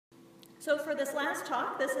So for this last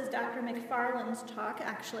talk, this is Dr. McFarland's talk,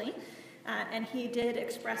 actually, and he did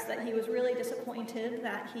express that he was really disappointed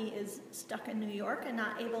that he is stuck in New York and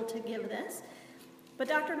not able to give this. But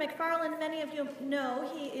Dr. McFarland, many of you know,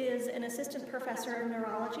 he is an assistant professor of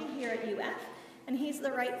neurology here at UF, and he's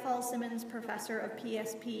the Wright-Fall-Simmons professor of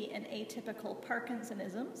PSP and atypical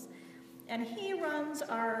Parkinsonisms. And he runs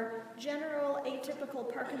our general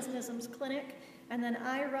atypical Parkinsonisms clinic, and then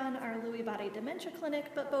I run our Lewy body dementia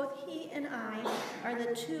clinic, but both he and I are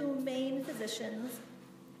the two main physicians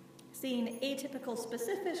seeing atypical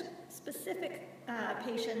specific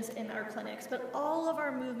patients in our clinics, but all of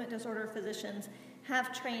our movement disorder physicians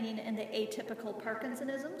have training in the atypical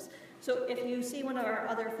Parkinsonisms. So if you see one of our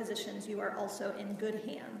other physicians, you are also in good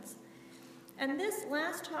hands. And this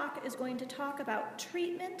last talk is going to talk about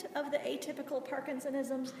treatment of the atypical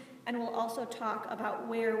Parkinsonisms, and we'll also talk about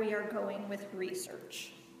where we are going with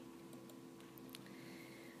research.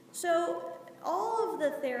 So all of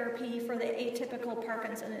the therapy for the atypical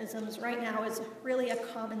Parkinsonisms right now is really a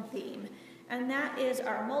common theme, and that is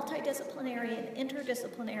our multidisciplinary and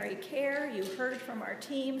interdisciplinary care. You heard from our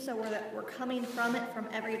team, so we're coming from it from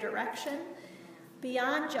every direction.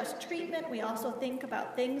 Beyond just treatment, we also think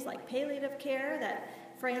about things like palliative care that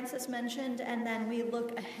Francis mentioned, and then we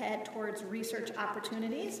look ahead towards research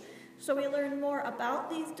opportunities. So we learn more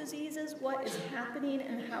about these diseases, what is happening,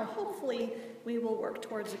 and how hopefully we will work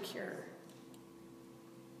towards a cure.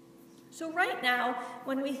 So right now,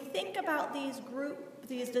 when we think about these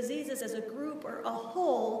diseases as a group or a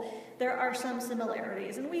whole, there are some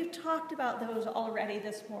similarities, and we've talked about those already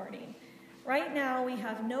this morning. Right now, we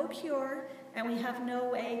have no cure, and we have no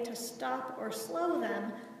way to stop or slow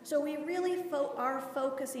them, so we really are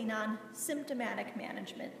focusing on symptomatic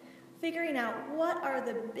management, figuring out what are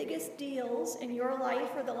the biggest deals in your life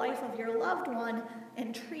or the life of your loved one,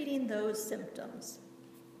 and treating those symptoms.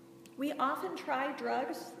 We often try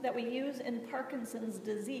drugs that we use in Parkinson's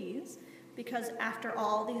disease, because after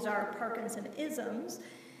all, these are Parkinsonisms,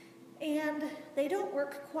 and they don't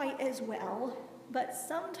work quite as well, but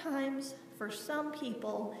sometimes, for some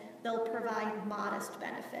people, they'll provide modest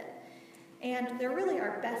benefit. And they're really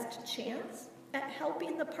our best chance at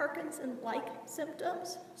helping the Parkinson-like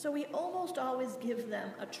symptoms, so we almost always give them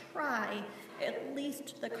a try, at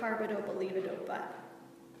least the carbidopa-levodopa.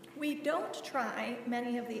 We don't try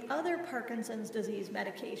many of the other Parkinson's disease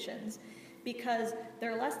medications because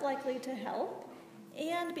they're less likely to help,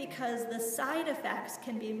 and because the side effects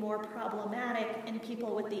can be more problematic in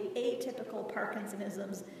people with the atypical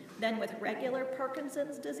Parkinsonisms than with regular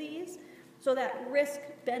Parkinson's disease, so that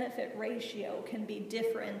risk-benefit ratio can be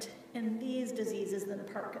different in these diseases than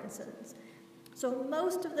Parkinson's. So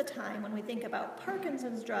most of the time when we think about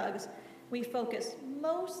Parkinson's drugs, we focus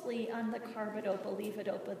mostly on the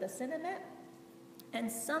carbidopa-levodopa, the Sinemet, and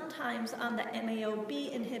sometimes on the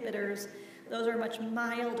MAO-B inhibitors. Those are much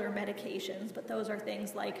milder medications, but those are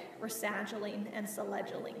things like rasagiline and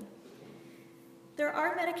selegiline. There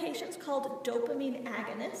are medications called dopamine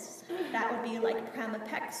agonists. That would be like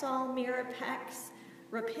pramipexole, Mirapex,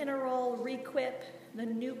 Ropinirole, Requip, the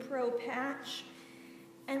Nupro patch.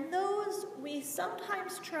 And those we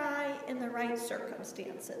sometimes try in the right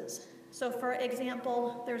circumstances. So for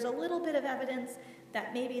example, there's a little bit of evidence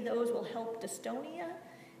that maybe those will help dystonia,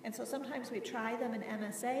 and so sometimes we try them in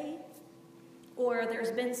MSA. Or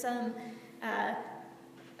there's been some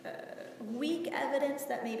weak evidence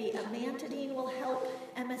that maybe amantadine will help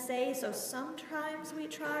MSA, so sometimes we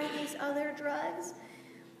try these other drugs.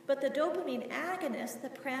 But the dopamine agonist, the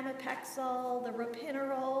pramipexole, the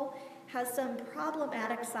Ropinirole, has some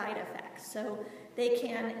problematic side effects. So they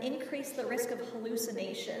can increase the risk of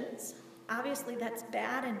hallucinations. Obviously, that's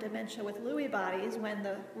bad in dementia with Lewy bodies when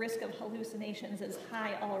the risk of hallucinations is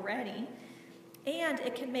high already. And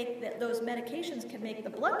it can make those medications can make the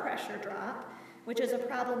blood pressure drop, which is a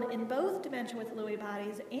problem in both dementia with Lewy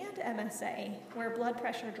bodies and MSA, where blood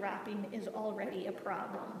pressure dropping is already a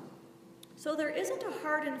problem. So there isn't a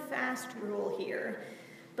hard and fast rule here,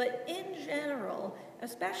 but in general,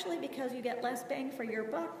 especially because you get less bang for your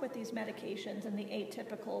buck with these medications and the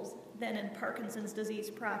atypicals than in Parkinson's disease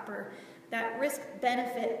proper, that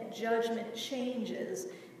risk-benefit judgment changes,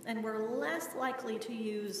 and we're less likely to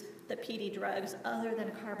use the PD drugs other than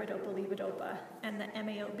carbidopa-levodopa and the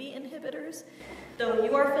MAO-B inhibitors. Though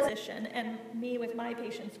your physician and me with my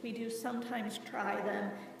patients, we do sometimes try them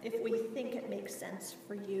if we think it makes sense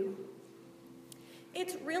for you.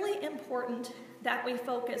 It's really important that we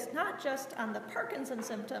focus not just on the Parkinson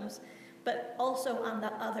symptoms, but also on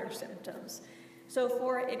the other symptoms. So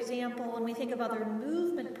for example, when we think of other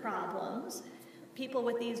movement problems, people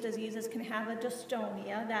with these diseases can have a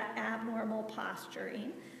dystonia, that abnormal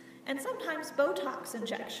posturing. And sometimes Botox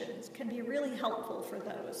injections can be really helpful for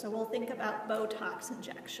those. So we'll think about Botox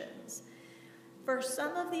injections. For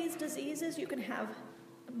some of these diseases, you can have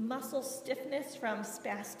muscle stiffness from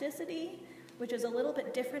spasticity, which is a little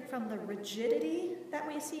bit different from the rigidity that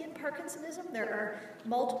we see in Parkinsonism. There are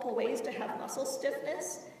multiple ways to have muscle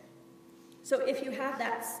stiffness. So if you have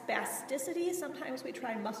that spasticity, sometimes we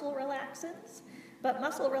try muscle relaxants, but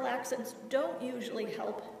muscle relaxants don't usually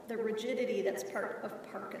help the rigidity that's part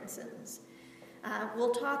of Parkinson's.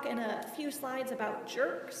 We'll talk in a few slides about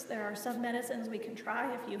jerks. There are some medicines we can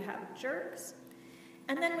try if you have jerks.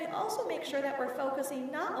 And then we also make sure that we're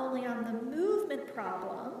focusing not only on the movement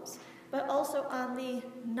problems, but also on the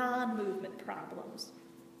non-movement problems.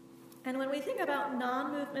 And when we think about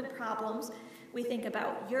non-movement problems, we think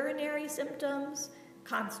about urinary symptoms,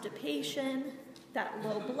 constipation, that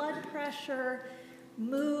low blood pressure,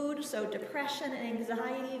 mood, so depression and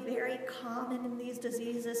anxiety, very common in these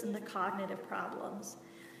diseases, and the cognitive problems.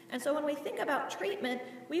 And so when we think about treatment,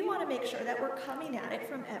 we want to make sure that we're coming at it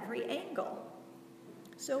from every angle.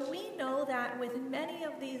 So we know that with many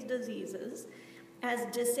of these diseases, as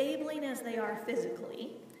disabling as they are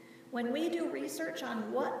physically, when we do research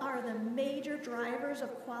on what are the major drivers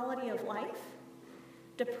of quality of life,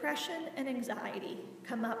 depression and anxiety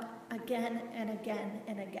come up again and again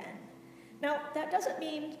and again. Now, that doesn't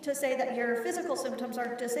mean to say that your physical symptoms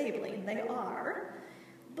are disabling. They are,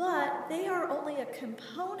 but they are only a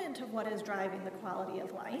component of what is driving the quality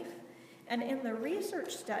of life. And in the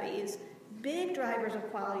research studies, big drivers of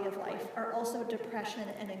quality of life are also depression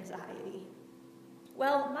and anxiety.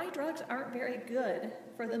 Well, my drugs aren't very good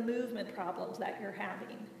for the movement problems that you're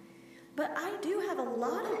having. But I do have a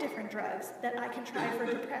lot of different drugs that I can try for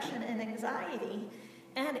depression and anxiety.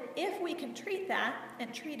 And if we can treat that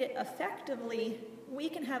and treat it effectively, we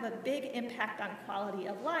can have a big impact on quality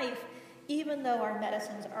of life, even though our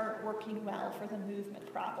medicines aren't working well for the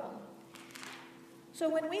movement problem. So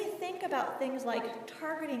when we think about things like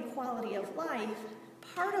targeting quality of life,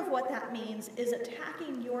 part of what that means is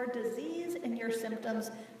attacking your disease and your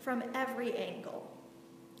symptoms from every angle.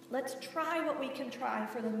 Let's try what we can try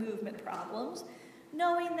for the movement problems,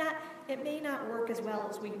 knowing that it may not work as well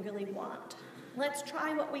as we really want. Let's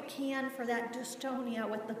try what we can for that dystonia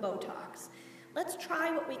with the Botox. Let's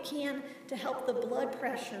try what we can to help the blood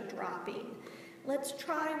pressure dropping. Let's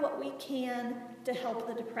try what we can to help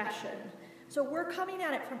the depression. So we're coming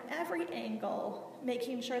at it from every angle,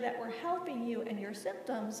 making sure that we're helping you and your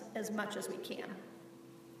symptoms as much as we can.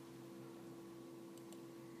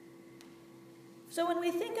 So when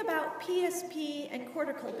we think about PSP and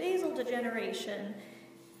cortical basal degeneration,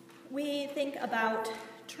 we think about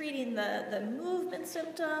treating the movement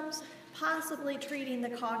symptoms, possibly treating the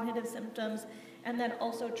cognitive symptoms, and then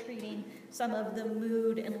also treating some of the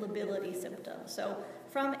mood and lability symptoms. So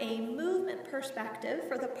from a movement perspective,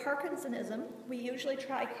 for the Parkinsonism, we usually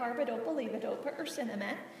try carbidopa, levodopa, or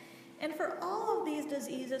Sinemet. And for all of these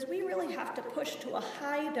diseases, we really have to push to a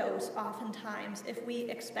high dose oftentimes if we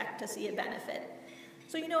expect to see a benefit.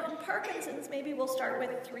 So, in Parkinson's, maybe we'll start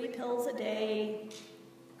with 3 pills a day,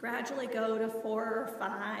 gradually go to 4 or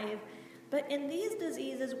 5. But in these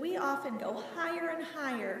diseases, we often go higher and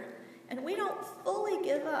higher, and we don't fully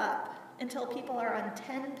give up until people are on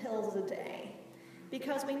 10 pills a day.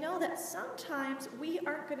 Because we know that sometimes we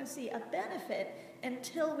aren't going to see a benefit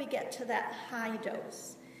until we get to that high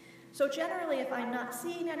dose. So generally, if I'm not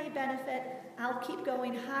seeing any benefit, I'll keep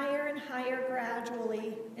going higher and higher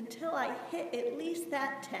gradually until I hit at least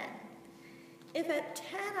that 10. If at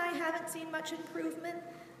 10 I haven't seen much improvement,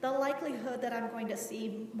 the likelihood that I'm going to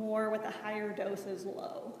see more with a higher dose is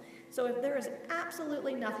low. So if there is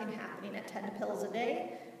absolutely nothing happening at 10 pills a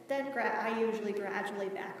day, then I usually gradually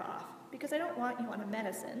back off, because I don't want you on a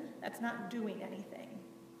medicine that's not doing anything.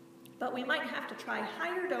 But we might have to try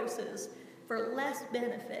higher doses for less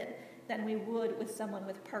benefit than we would with someone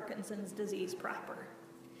with Parkinson's disease proper.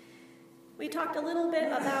 We talked a little bit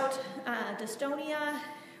about dystonia.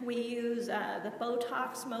 We use the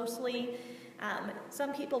Botox mostly.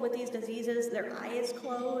 Some people with these diseases, their eyes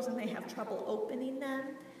close and they have trouble opening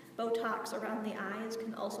them. Botox around the eyes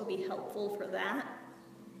can also be helpful for that.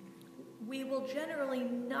 We will generally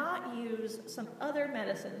not use some other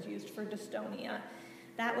medicines used for dystonia.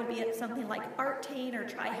 That would be something like Artane or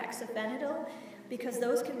trihexyphenidyl, because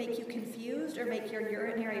those can make you confused or make your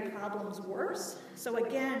urinary problems worse. So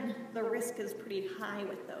again, the risk is pretty high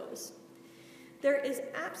with those. There is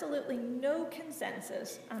absolutely no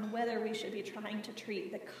consensus on whether we should be trying to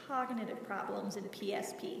treat the cognitive problems in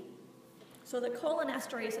PSP. So the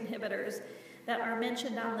cholinesterase inhibitors that are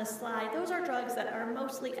mentioned on this slide, those are drugs that are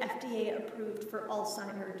mostly FDA approved for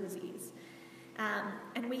Alzheimer's disease.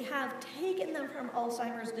 And we have have taken them from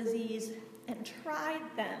Alzheimer's disease and tried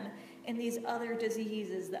them in these other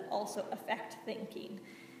diseases that also affect thinking.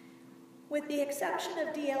 With the exception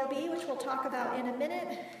of DLB, which we'll talk about in a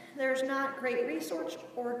minute, there's not great research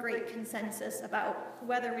or great consensus about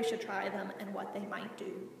whether we should try them and what they might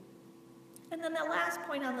do. And then the last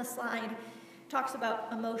point on the slide talks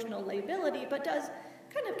about emotional lability, but does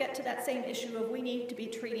kind of get to that same issue of we need to be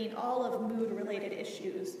treating all of mood-related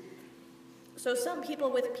issues. So some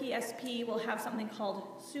people with PSP will have something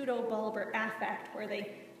called pseudobulbar affect, where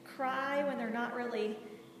they cry when they're not really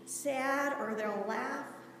sad, or they'll laugh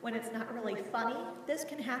when it's not really funny. This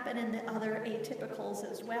can happen in the other atypicals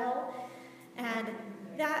as well. And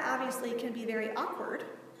that obviously can be very awkward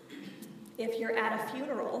if you're at a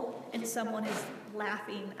funeral and someone is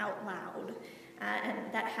laughing out loud.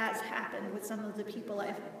 And that has happened with some of the people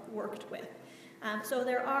I've worked with. So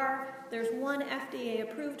there's one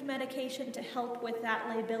FDA-approved medication to help with that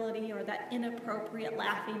lability or that inappropriate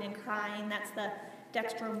laughing and crying. That's the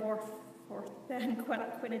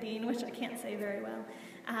dextromorphoquinidine, which I can't say very well.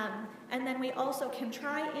 And then we also can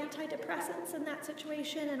try antidepressants in that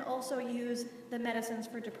situation and also use the medicines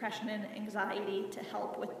for depression and anxiety to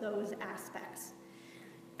help with those aspects.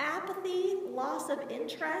 Apathy, loss of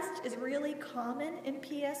interest, is really common in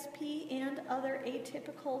PSP and other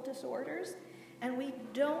atypical disorders, and we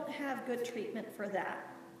don't have good treatment for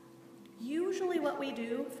that. Usually what we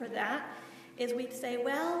do for that is we'd say,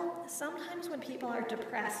 well, sometimes when people are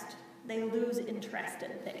depressed, they lose interest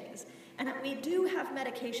in things. And we do have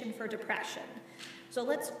medication for depression. So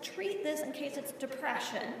let's treat this in case it's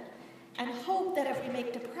depression and hope that if we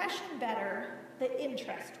make depression better, the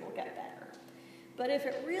interest will get better. But if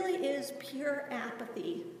it really is pure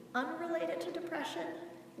apathy, unrelated to depression,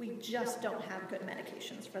 we just don't have good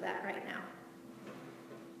medications for that right now.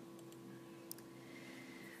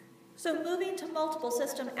 So moving to multiple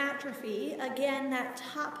system atrophy, again, that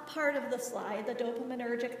top part of the slide, the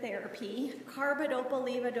dopaminergic therapy,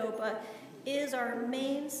 carbidopa-levodopa is our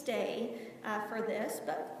mainstay for this,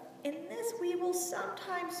 but in this we will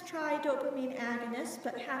sometimes try dopamine agonists,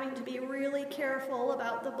 but having to be really careful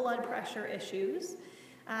about the blood pressure issues.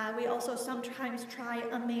 We also sometimes try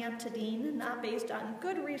amantadine, not based on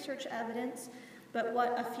good research evidence, but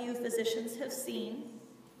what a few physicians have seen.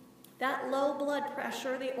 That low blood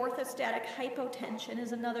pressure, the orthostatic hypotension,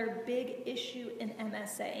 is another big issue in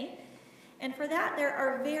MSA. And for that, there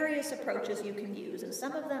are various approaches you can use, and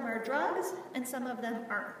some of them are drugs, and some of them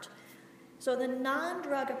aren't. So the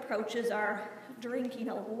non-drug approaches are drinking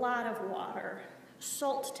a lot of water,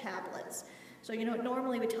 salt tablets. So,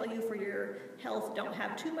 normally we tell you for your health, don't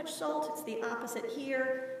have too much salt. It's the opposite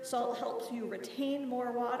here. Salt helps you retain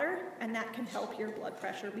more water, and that can help your blood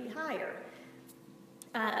pressure be higher.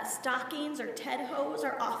 Stockings or TED hose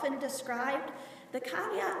are often described. The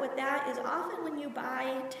caveat with that is often when you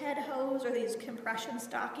buy TED hose or these compression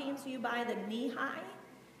stockings, you buy the knee-high.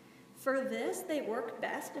 For this, they work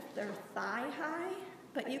best if they're thigh-high,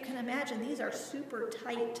 but you can imagine these are super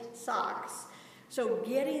tight socks. So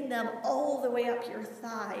getting them all the way up your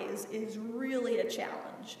thighs is really a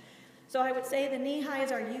challenge. So I would say the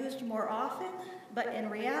knee-highs are used more often, but in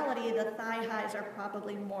reality, the thigh-highs are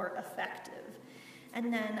probably more effective.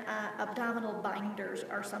 And then abdominal binders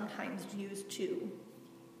are sometimes used too.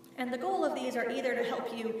 And the goal of these are either to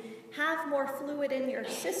help you have more fluid in your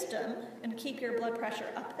system and keep your blood pressure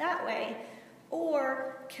up that way,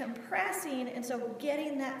 or compressing, and so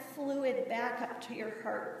getting that fluid back up to your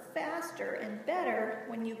heart faster and better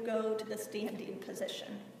when you go to the standing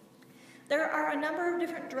position. There are a number of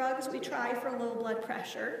different drugs we try for low blood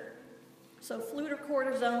pressure. So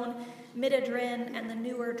fludrocortisone, midodrine, and the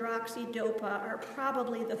newer droxidopa are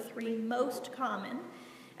probably the three most common.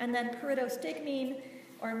 And then pyridostigmine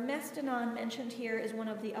or mestinon mentioned here is one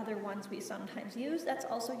of the other ones we sometimes use. That's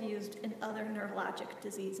also used in other neurologic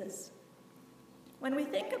diseases. When we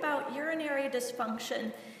think about urinary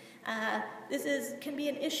dysfunction, this can be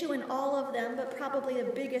an issue in all of them, but probably the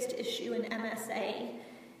biggest issue in MSA.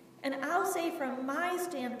 And I'll say from my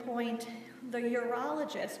standpoint, the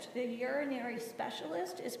urologist, the urinary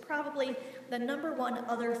specialist, is probably the #1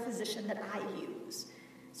 other physician that I use.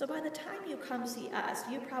 So by the time you come see us,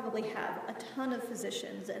 you probably have a ton of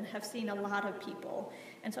physicians and have seen a lot of people.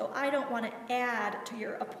 And so I don't want to add to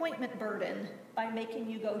your appointment burden by making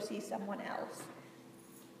you go see someone else.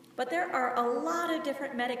 But there are a lot of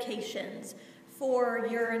different medications for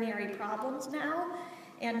urinary problems now,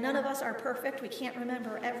 and none of us are perfect. We can't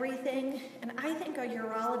remember everything. And I think a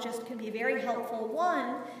urologist can be very helpful,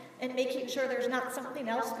 one, in making sure there's not something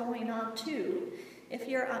else going on too. If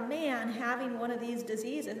you're a man, having one of these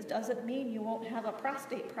diseases doesn't mean you won't have a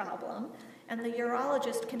prostate problem, and the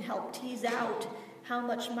urologist can help tease out how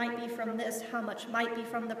much might be from this, how much might be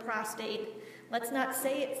from the prostate. Let's not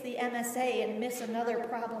say it's the MSA and miss another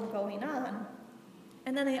problem going on.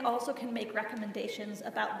 And then they also can make recommendations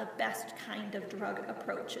about the best kind of drug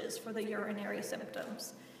approaches for the urinary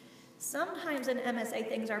symptoms. Sometimes in MSA,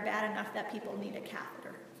 things are bad enough that people need a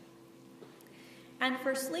catheter. And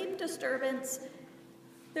for sleep disturbance,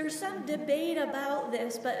 there's some debate about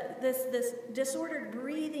this, but this disordered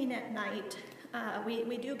breathing at night,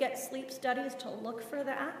 we do get sleep studies to look for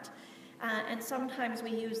that. And sometimes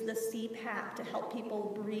we use the CPAP to help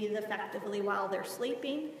people breathe effectively while they're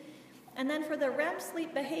sleeping. And then for the REM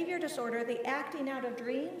sleep behavior disorder, the acting out of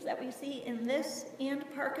dreams that we see in this and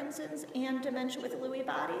Parkinson's and dementia with Lewy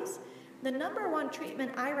bodies, the #1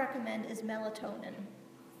 treatment I recommend is melatonin.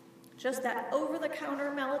 Just that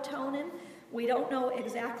over-the-counter melatonin. We don't know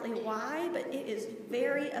exactly why, but it is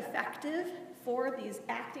very effective for these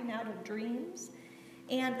acting out of dreams,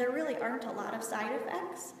 and there really aren't a lot of side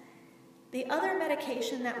effects. The other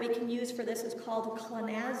medication that we can use for this is called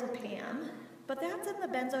clonazepam, but that's in the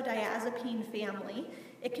benzodiazepine family.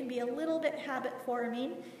 It can be a little bit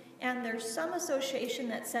habit-forming, and there's some association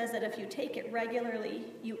that says that if you take it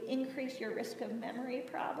regularly, you increase your risk of memory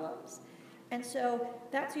problems. And so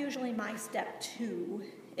that's usually my step 2.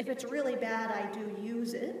 If it's really bad, I do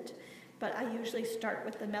use it, but I usually start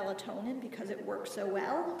with the melatonin because it works so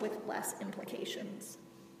well with less implications.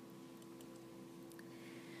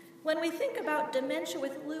 When we think about dementia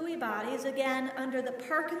with Lewy bodies, again, under the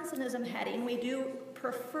Parkinsonism heading, we do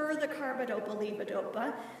prefer the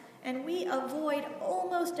carbidopa-levodopa, and we avoid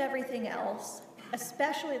almost everything else,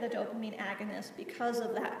 especially the dopamine agonist, because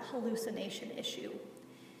of that hallucination issue.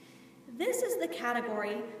 This is the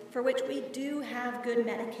category for which we do have good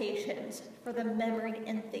medications for the memory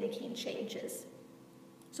and thinking changes.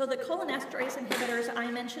 So the cholinesterase inhibitors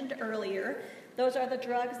I mentioned earlier, those are the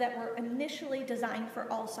drugs that were initially designed for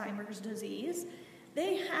Alzheimer's disease.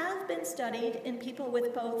 They have been studied in people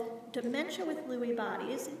with both dementia with Lewy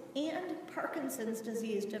bodies and Parkinson's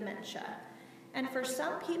disease dementia. And for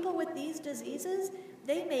some people with these diseases,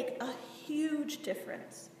 they make a huge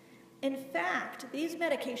difference. In fact, these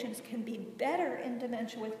medications can be better in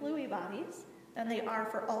dementia with Lewy bodies than they are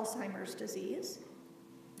for Alzheimer's disease.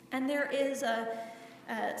 And there is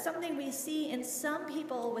something we see in some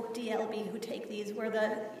people with DLB who take these where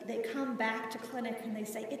they come back to clinic and they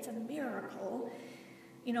say, it's a miracle.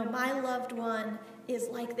 You know, my loved one is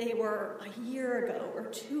like they were a year ago or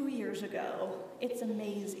 2 years ago. It's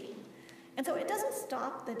amazing. And so it doesn't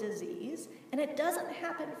stop the disease, and it doesn't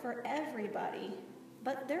happen for everybody.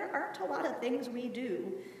 But there aren't a lot of things we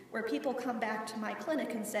do where people come back to my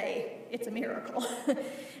clinic and say, it's a miracle.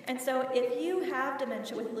 And so if you have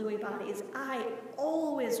dementia with Lewy bodies, I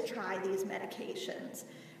always try these medications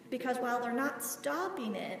because while they're not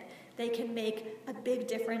stopping it, they can make a big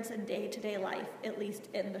difference in day-to-day life, at least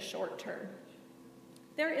in the short term.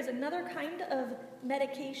 There is another kind of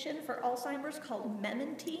medication for Alzheimer's called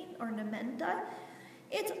memantine or Namenda.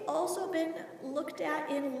 It's also been looked at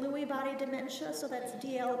in Lewy body dementia, so that's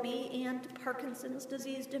DLB and Parkinson's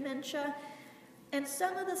disease dementia, and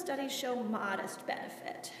some of the studies show modest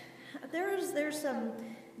benefit. There's some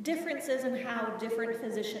differences in how different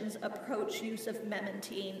physicians approach use of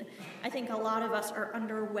memantine. I think a lot of us are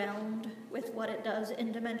underwhelmed with what it does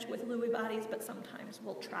in dementia with Lewy bodies, but sometimes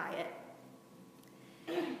we'll try it.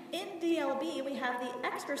 In DLB, we have the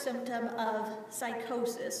extra symptom of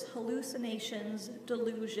psychosis, hallucinations,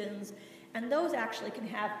 delusions, and those actually can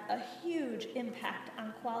have a huge impact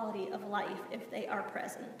on quality of life if they are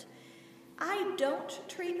present. I don't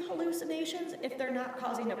treat hallucinations if they're not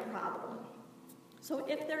causing a problem. So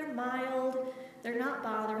if they're mild, they're not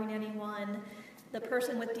bothering anyone, the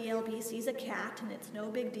person with DLB sees a cat and it's no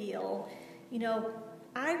big deal, you know,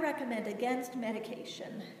 I recommend against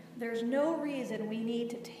medication. There's no reason we need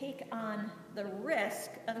to take on the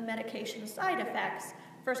risk of medication side effects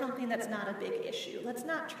for something that's not a big issue. Let's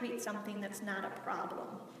not treat something that's not a problem.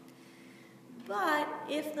 But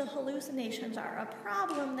if the hallucinations are a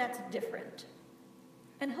problem, that's different.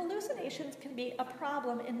 And hallucinations can be a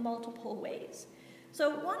problem in multiple ways.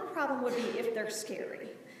 So one problem would be if they're scary.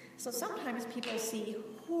 So sometimes people see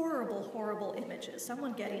horrible, horrible images,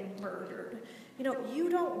 someone getting murdered. You know, you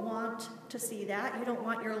don't want to see that. You don't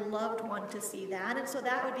want your loved one to see that. And so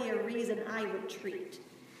that would be a reason I would treat.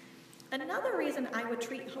 Another reason I would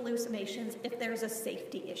treat hallucinations if there's a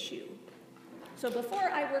safety issue. So before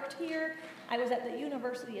I worked here, I was at the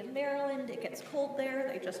University of Maryland. It gets cold there.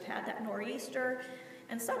 They just had that nor'easter.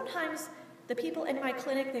 And sometimes The people in my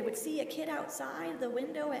clinic, they would see a kid outside the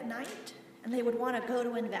window at night, and they would want to go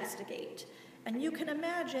to investigate. And you can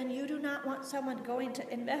imagine, you do not want someone going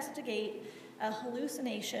to investigate a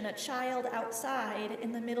hallucination, a child outside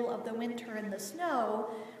in the middle of the winter in the snow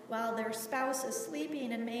while their spouse is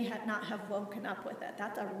sleeping and may not have woken up with it.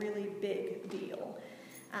 That's a really big deal.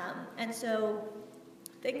 And so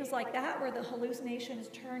things like that, where the hallucinations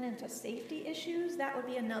turn into safety issues, that would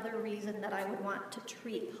be another reason that I would want to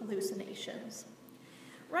treat hallucinations.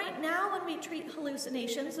 Right now, when we treat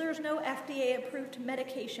hallucinations, there's no FDA-approved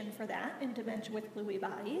medication for that in dementia with Lewy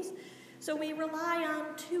bodies. So we rely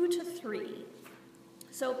on 2 to 3.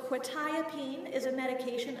 So quetiapine is a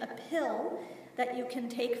medication, a pill, that you can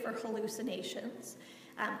take for hallucinations.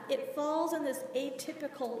 It falls in this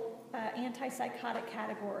atypical antipsychotic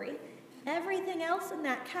category. Everything else in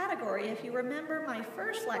that category, if you remember my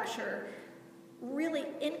first lecture, really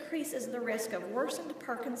increases the risk of worsened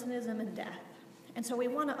Parkinsonism and death. And so we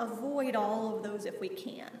want to avoid all of those if we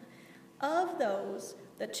can. Of those,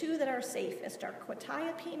 the 2 that are safest are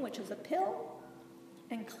quetiapine, which is a pill,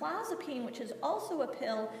 and clozapine, which is also a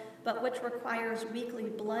pill, but which requires weekly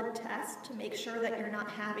blood tests to make sure that you're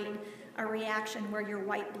not having a reaction where your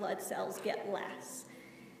white blood cells get less.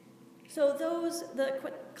 So the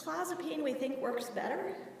clozapine we think works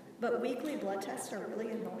better, but weekly blood tests are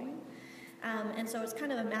really annoying. And so it's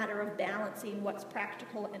kind of a matter of balancing what's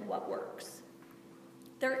practical and what works.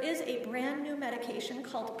 There is a brand new medication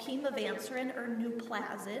called pimavanserin or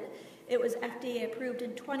Nuplazid. It was FDA approved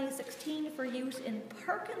in 2016 for use in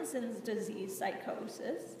Parkinson's disease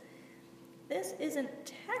psychosis. This isn't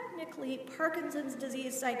technically Parkinson's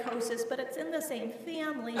disease psychosis, but it's in the same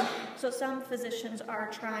family, so some physicians are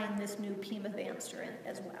trying this new pimavanserin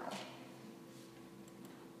as well.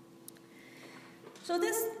 So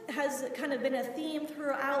this has kind of been a theme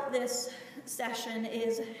throughout this session,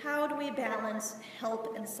 is how do we balance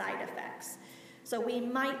help and side effects? So we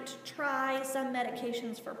might try some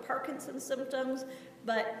medications for Parkinson's symptoms,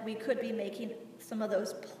 but we could be making some of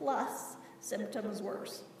those plus symptoms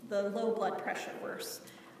worse. The low blood pressure worse,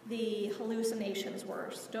 the hallucinations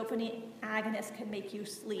worse. Dopamine agonists can make you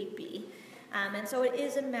sleepy. And so it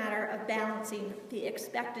is a matter of balancing the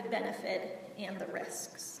expected benefit and the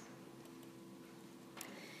risks.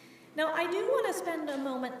 Now, I do want to spend a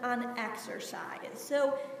moment on exercise.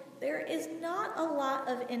 So there is not a lot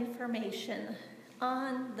of information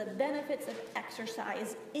on the benefits of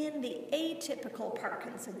exercise in the atypical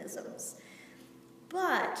Parkinsonisms.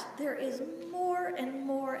 But there is more and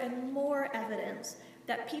more and more evidence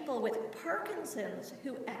that people with Parkinson's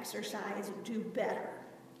who exercise do better.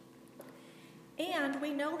 And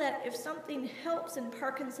we know that if something helps in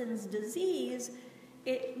Parkinson's disease,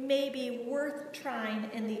 it may be worth trying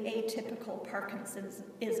in the atypical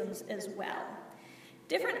Parkinsonisms as well.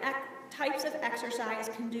 Different types of exercise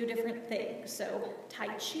can do different things. So Tai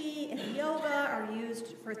Chi and yoga are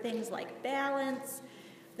used for things like balance.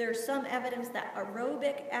 There's some evidence that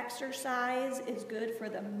aerobic exercise is good for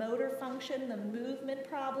the motor function, the movement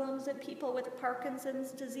problems in people with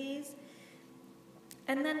Parkinson's disease.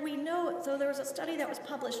 And then we know, so there was a study that was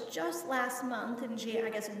published just last month, in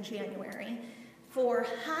January, for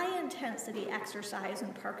high-intensity exercise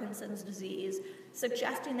in Parkinson's disease,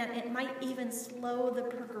 suggesting that it might even slow the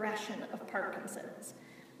progression of Parkinson's.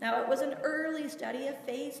 Now, it was an early study, a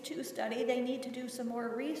phase 2 study. They need to do some more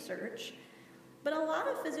research. But a lot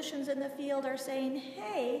of physicians in the field are saying,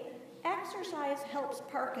 hey, exercise helps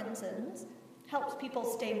Parkinson's, helps people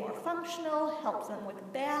stay more functional, helps them with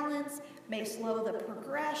balance, may slow the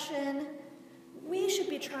progression. We should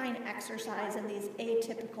be trying exercise in these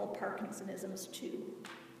atypical Parkinsonisms too.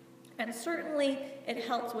 And certainly it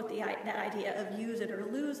helps with that idea of use it or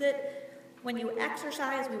lose it. When you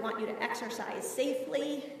exercise, we want you to exercise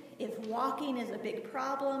safely. If walking is a big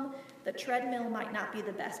problem, the treadmill might not be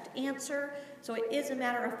the best answer. So it is a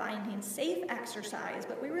matter of finding safe exercise,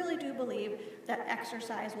 but we really do believe that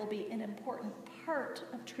exercise will be an important part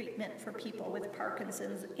of treatment for people with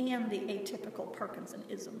Parkinson's and the atypical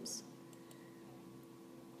Parkinsonisms.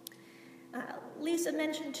 Lisa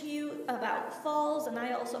mentioned to you about falls, and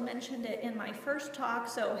I also mentioned it in my first talk,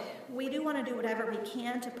 so we do want to do whatever we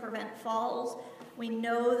can to prevent falls. We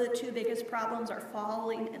know the 2 biggest problems are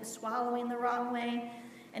falling and swallowing the wrong way,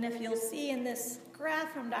 and if you'll see in this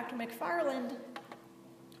graph from Dr. McFarland,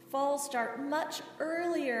 falls start much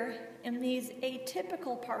earlier in these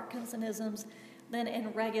atypical Parkinsonisms than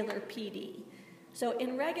in regular PD. So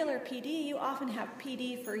in regular PD, you often have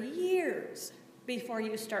PD for years before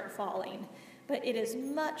you start falling, but it is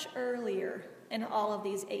much earlier in all of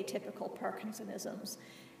these atypical Parkinsonisms.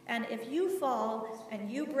 And if you fall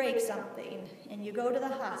and you break something and you go to the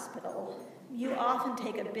hospital, you often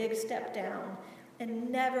take a big step down and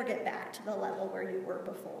never get back to the level where you were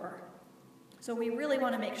before. So we really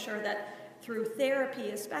want to make sure that through therapy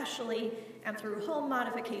especially, and through home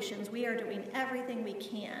modifications, we are doing everything we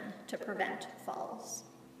can to prevent falls.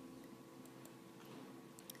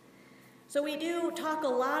 So we do talk a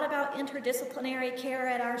lot about interdisciplinary care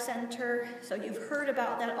at our center. So you've heard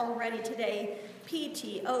about that already today.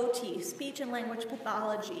 PT, OT, speech and language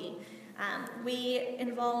pathology. We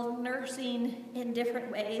involve nursing in different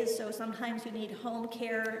ways. So sometimes you need home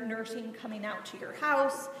care nursing coming out to your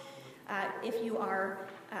house. If you are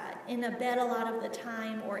in a bed a lot of the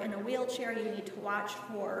time or in a wheelchair, you need to watch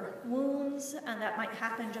for wounds, and that might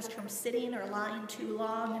happen just from sitting or lying too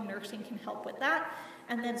long, and nursing can help with that.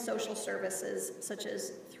 And then social services, such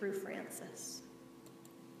as through Francis.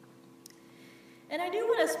 And I do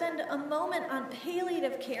want to spend a moment on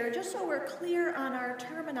palliative care, just so we're clear on our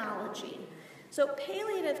terminology. So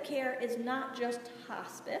palliative care is not just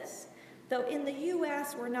hospice, though in the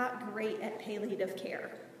US we're not great at palliative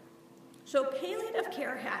care. So palliative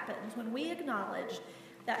care happens when we acknowledge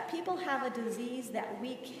that people have a disease that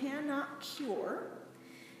we cannot cure.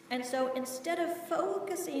 And so instead of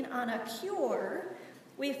focusing on a cure,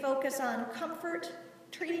 we focus on comfort,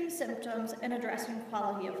 treating symptoms, and addressing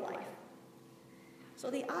quality of life.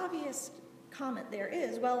 So the obvious comment there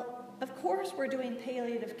is, well, of course we're doing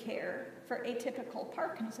palliative care for atypical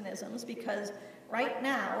Parkinsonisms because right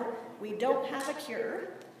now we don't have a cure,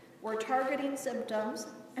 we're targeting symptoms,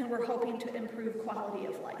 and we're hoping to improve quality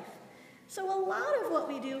of life. So a lot of what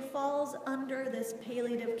we do falls under this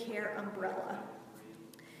palliative care umbrella.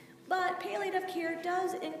 But palliative care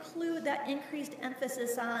does include that increased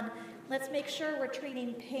emphasis on, let's make sure we're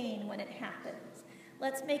treating pain when it happens.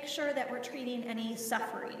 Let's make sure that we're treating any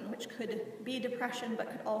suffering, which could be depression, but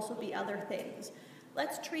could also be other things.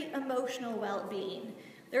 Let's treat emotional well-being.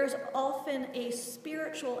 There's often a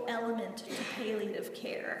spiritual element to palliative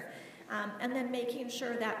care. And then making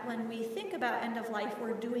sure that when we think about end of life,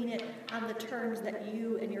 we're doing it on the terms that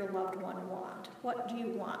you and your loved one want. What do you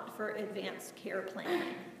want for advanced care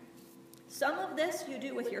planning? Some of this you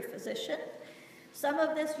do with your physician. Some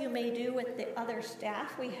of this you may do with the other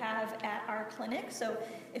staff we have at our clinic. So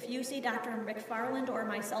if you see Dr. McFarland or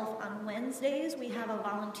myself on Wednesdays, we have a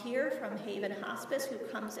volunteer from Haven Hospice who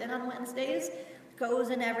comes in on Wednesdays, goes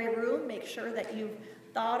in every room, make sure that you've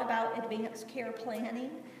thought about advanced care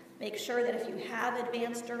planning. Make sure that if you have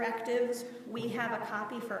advanced directives, we have a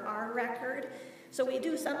copy for our record. So we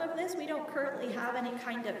do some of this. We don't currently have any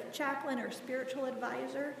kind of chaplain or spiritual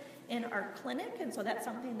advisor in our clinic, and so that's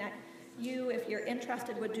something that you, if you're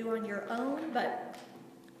interested, would do on your own. But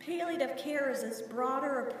palliative care is this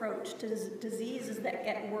broader approach to diseases that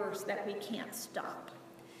get worse that we can't stop.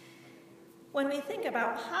 When we think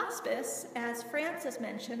about hospice, as Francis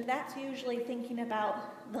mentioned, that's usually thinking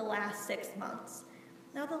about the last 6 months.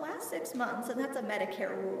 Now, the last 6 months, and that's a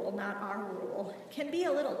Medicare rule, not our rule, can be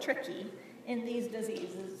a little tricky in these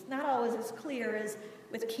diseases. Not always as clear as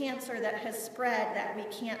with cancer that has spread that we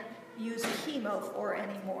can't use chemo for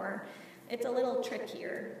anymore. It's a little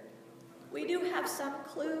trickier. We do have some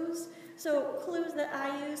clues. So clues that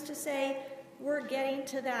I use to say we're getting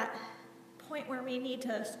to that point where we need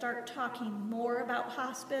to start talking more about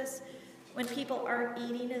hospice, when people aren't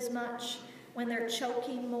eating as much, when they're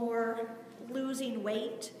choking more, losing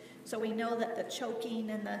weight. So we know that the choking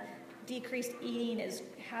and the decreased eating is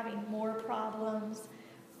having more problems.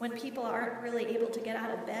 When people aren't really able to get out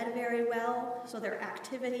of bed very well, so their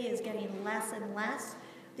activity is getting less and less.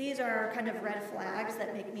 These are kind of red flags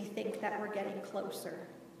that make me think that we're getting closer.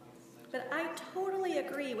 But I totally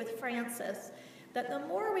agree with Francis that the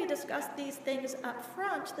more we discuss these things up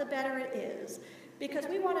front, the better it is, because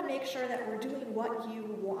we want to make sure that we're doing what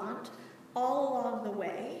you want all along the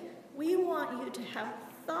way. We want you to have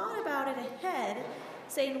thought about it ahead,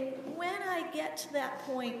 saying, when I get to that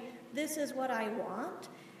point, this is what I want.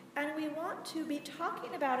 And we want to be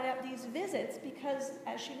talking about it at these visits because,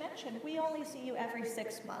 as she mentioned, we only see you every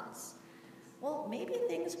 6 months. Well, maybe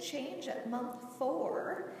things change at month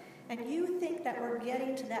 4, and you think that we're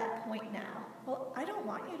getting to that point now. Well, I don't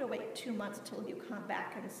want you to wait 2 months till you come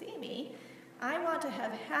back and see me. I want to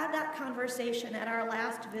have had that conversation at our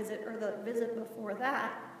last visit or the visit before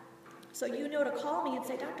that, so you know to call me and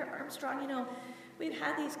say, Dr. Armstrong, we've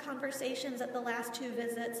had these conversations at the last 2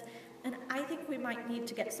 visits, and I think we might need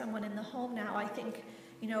to get someone in the home now. I think,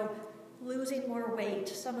 losing more weight,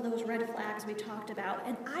 some of those red flags we talked about,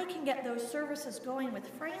 and I can get those services going with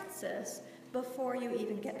Francis before you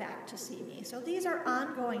even get back to see me. So these are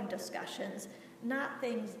ongoing discussions, not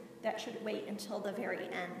things that should wait until the very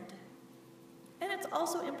end. And it's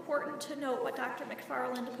also important to note what Dr.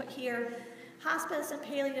 McFarland put here. Hospice and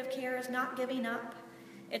palliative care is not giving up.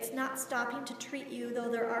 It's not stopping to treat you, though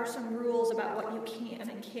there are some rules about what you can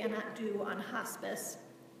and cannot do on hospice.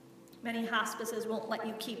 Many hospices won't let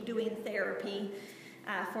you keep doing therapy,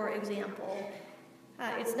 for example.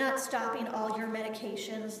 It's not stopping all your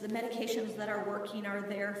medications. The medications that are working are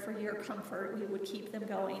there for your comfort. We would keep them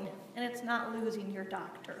going. And it's not losing your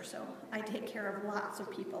doctor. So I take care of lots of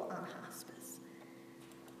people on hospice.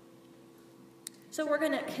 So we're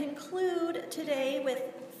going to conclude today with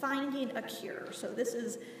finding a cure. So this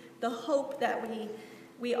is the hope that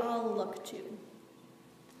we all look to.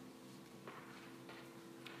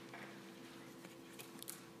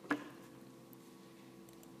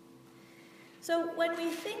 So when we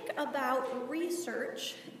think about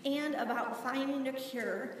research and about finding a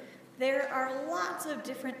cure, there are lots of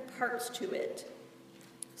different parts to it.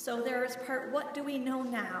 So there is part, what do we know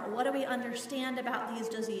now? What do we understand about these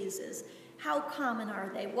diseases? How common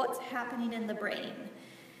are they? What's happening in the brain?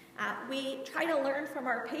 We try to learn from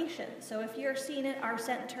our patients. So if you're seen at our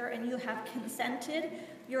center and you have consented,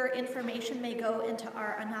 your information may go into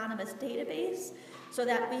our anonymous database so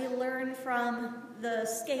that we learn from the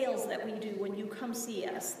scales that we do when you come see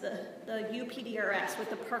us, the UPDRS with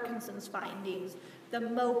the Parkinson's findings, the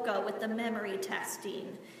MoCA with the memory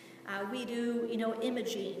testing. We do,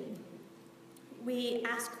 imaging. We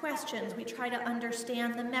ask questions. We try to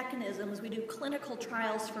understand the mechanisms. We do clinical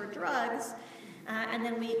trials for drugs. And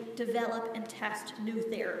then we develop and test new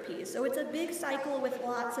therapies. So it's a big cycle with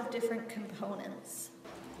lots of different components.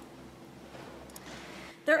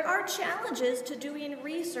 There are challenges to doing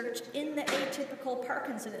research in the atypical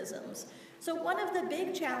Parkinsonisms. So one of the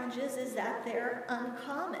big challenges is that they're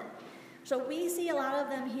uncommon. So we see a lot of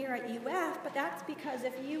them here at UF, but that's because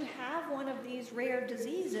if you have one of these rare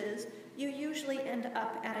diseases, you usually end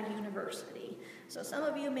up at a university. So some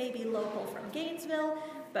of you may be local from Gainesville,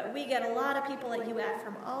 but we get a lot of people at UF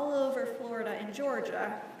from all over Florida and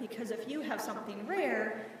Georgia, because if you have something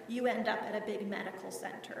rare, you end up at a big medical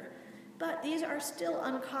center. But these are still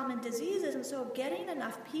uncommon diseases, and so getting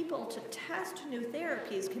enough people to test new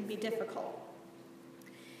therapies can be difficult.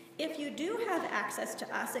 If you do have access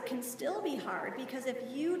to us, it can still be hard, because if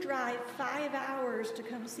you drive 5 hours to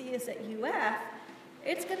come see us at UF,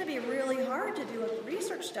 it's going to be really hard to do a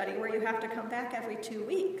research study where you have to come back every 2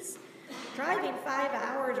 weeks. Driving 5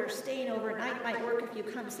 hours or staying overnight might work if you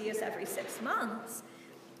come see us every 6 months.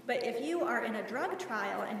 But if you are in a drug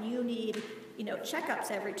trial and you need,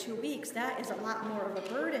 checkups every 2 weeks, that is a lot more of a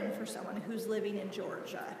burden for someone who's living in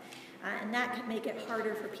Georgia. And that can make it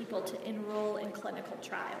harder for people to enroll in clinical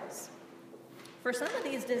trials. For some of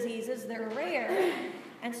these diseases, they're rare,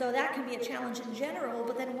 and so that can be a challenge in general,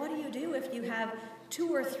 but then what do you do if you have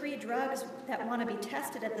 2 or 3 drugs that want to be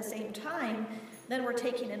tested at the same time? Then we're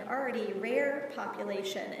taking an already rare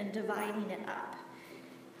population and dividing it up.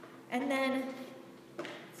 And then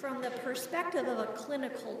from the perspective of a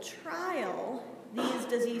clinical trial, these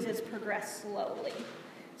diseases progress slowly.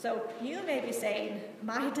 So you may be saying,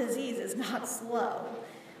 my disease is not slow.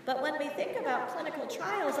 But when we think about clinical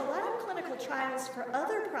trials, a lot of clinical trials for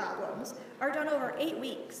other problems are done over 8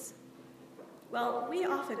 weeks. Well, we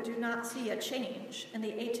often do not see a change in the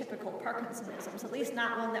atypical Parkinsonisms, at least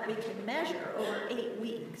not one that we can measure over 8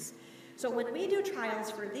 weeks. So when we do trials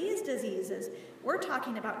for these diseases, we're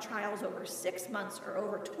talking about trials over 6 months or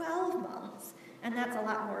over 12 months, and that's a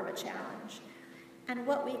lot more of a challenge. And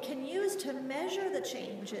what we can use to measure the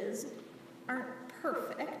changes aren't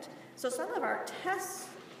perfect. So some of our tests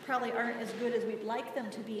probably aren't as good as we'd like them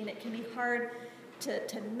to be, and it can be hard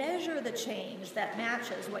to measure the change that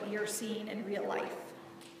matches what you're seeing in real life.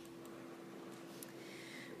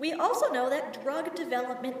 We also know that drug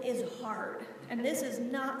development is hard, and this is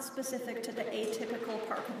not specific to the atypical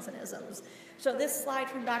Parkinsonisms. So this slide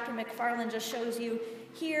from Dr. McFarland just shows you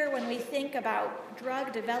here when we think about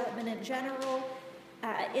drug development in general,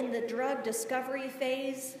 in the drug discovery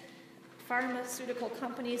phase, pharmaceutical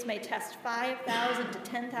companies may test 5,000 to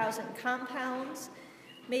 10,000 compounds.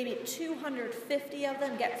 Maybe 250 of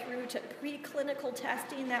them get through to preclinical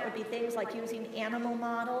testing. That would be things like using animal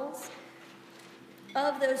models.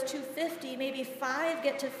 Of those 250, maybe 5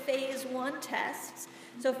 get to phase 1 tests.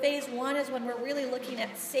 So phase 1 is when we're really looking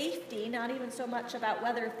at safety, not even so much about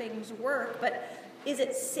whether things work, but is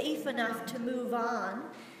it safe enough to move on?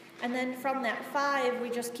 And then from that 5,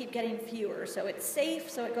 we just keep getting fewer. So it's safe,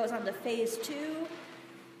 so it goes on to phase 2.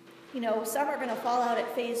 Some are going to fall out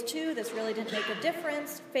at phase 2. This really didn't make a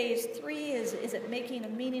difference. Phase 3 is it making a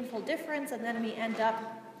meaningful difference? And then we end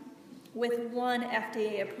up with one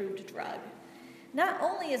FDA-approved drug. Not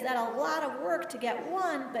only is that a lot of work to get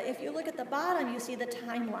one, but if you look at the bottom, you see the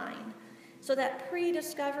timeline. So that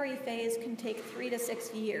pre-discovery phase can take 3 to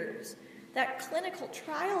 6 years. That clinical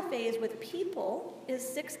trial phase with people is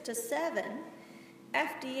 6 to 7.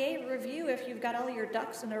 FDA review, if you've got all your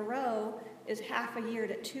ducks in a row, is half a year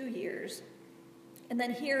to 2 years. And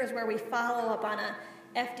then here is where we follow up on a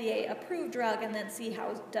FDA-approved drug and then see how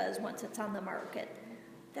it does once it's on the market.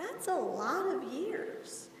 That's a lot of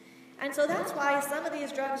years. And so that's why some of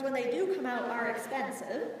these drugs, when they do come out, are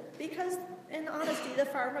expensive, because in honesty, the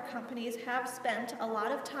pharma companies have spent a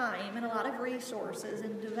lot of time and a lot of resources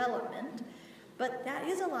in development, but that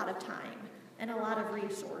is a lot of time and a lot of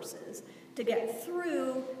resources to get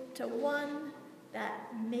through to one that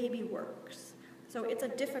maybe works. So it's a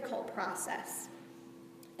difficult process.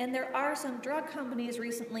 And there are some drug companies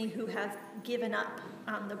recently who have given up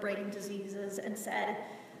on the brain diseases and said,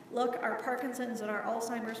 look, our Parkinson's and our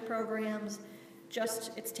Alzheimer's programs,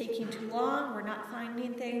 it's taking too long, we're not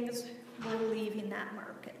finding things, we're leaving that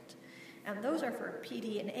market. And those are for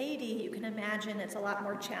PD and AD. You can imagine it's a lot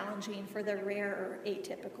more challenging for the rare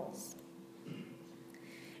atypicals.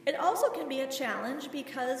 It also can be a challenge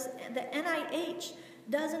because the NIH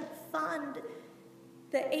doesn't fund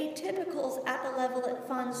the atypicals at the level it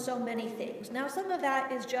funds so many things. Now, some of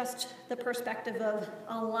that is just the perspective of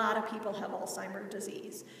a lot of people have Alzheimer's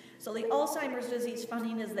disease. So the Alzheimer's disease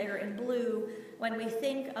funding is there in blue. When we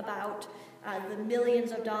think about the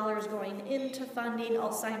millions of dollars going into funding,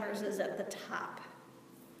 Alzheimer's is at the top.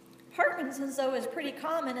 Parkinson's, though, is pretty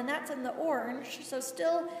common, and that's in the orange, so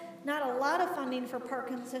still not a lot of funding for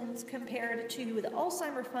Parkinson's compared to the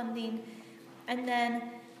Alzheimer's funding. And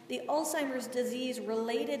then the Alzheimer's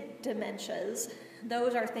disease-related dementias,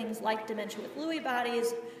 those are things like dementia with Lewy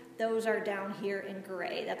bodies. Those are down here in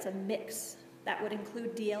gray. That's a mix. That would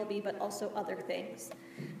include DLB, but also other things.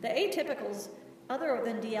 The atypicals, other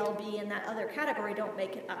than DLB in that other category, don't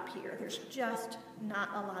make it up here. There's just not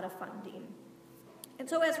a lot of funding. And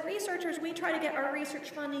so as researchers, we try to get our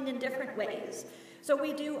research funding in different ways. So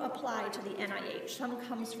we do apply to the NIH. Some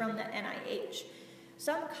comes from the NIH.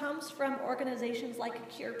 Some comes from organizations like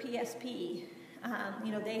Cure PSP.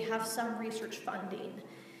 They have some research funding.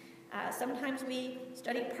 Sometimes we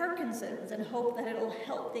study Parkinson's and hope that it'll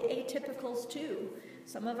help the atypicals too.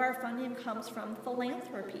 Some of our funding comes from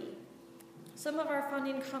philanthropy. Some of our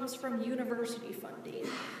funding comes from university funding.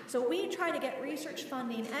 So we try to get research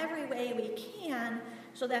funding every way we can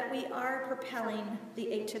so that we are propelling the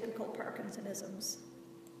atypical Parkinsonisms.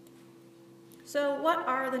 So what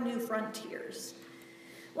are the new frontiers?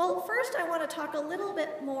 Well, first I want to talk a little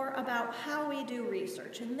bit more about how we do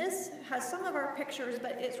research. And this has some of our pictures,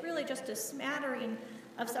 but it's really just a smattering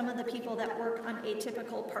of some of the people that work on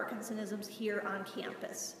atypical Parkinsonisms here on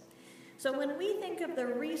campus. So when we think of the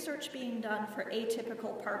research being done for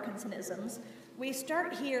atypical Parkinsonisms, we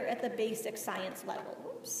start here at the basic science level.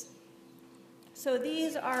 Oops. So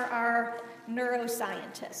these are our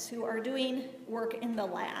neuroscientists who are doing work in the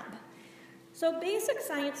lab. So basic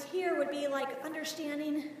science here would be like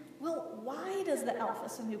understanding, well, why does the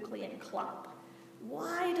alpha-synuclein clump?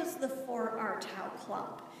 Why does the 4-R-tau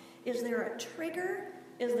clump? Is there a trigger?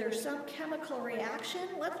 Is there some chemical reaction?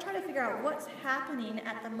 Let's try to figure out what's happening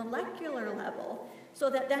at the molecular level so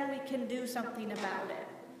that then we can do something about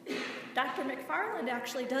it. Dr. McFarland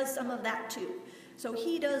actually does some of that too. So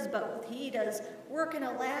he does both. He does work in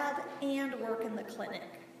a lab and work in the clinic.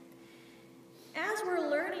 As we're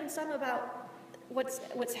learning some about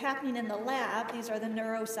what's happening in the lab, these are the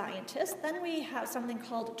neuroscientists, then we have something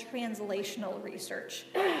called translational research.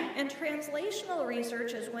 And translational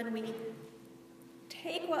research is when we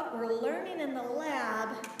take what we're learning in the lab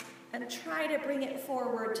and try to bring it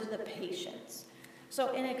forward to the patients.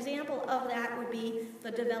 So an example of that would be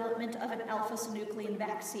the development of an alpha-synuclein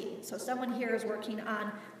vaccine. So someone here is working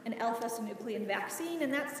on an alpha-synuclein vaccine,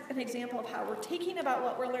 and that's an example of how we're taking about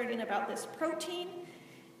what we're learning about this protein,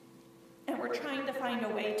 and we're trying to find a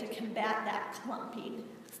way to combat that clumping.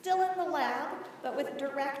 Still in the lab, but with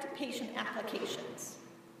direct patient applications.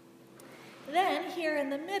 Then here in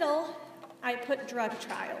the middle, I put drug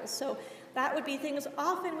trials. So that would be things,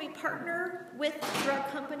 often we partner with drug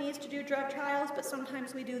companies to do drug trials, but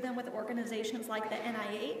sometimes we do them with organizations like the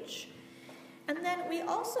NIH. And then we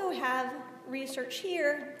also have research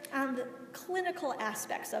here on the clinical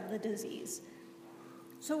aspects of the disease.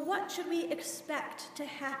 So what should we expect to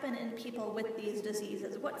happen in people with these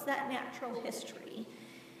diseases? What's that natural history?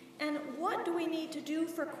 And what do we need to do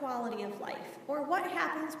for quality of life? Or what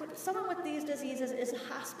happens when someone with these diseases is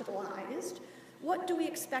hospitalized? What do we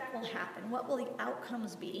expect will happen? What will the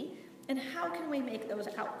outcomes be? And how can we make those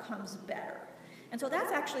outcomes better? And so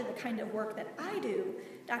that's actually the kind of work that I do.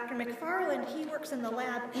 Dr. McFarland, he works in the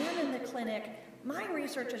lab and in the clinic. My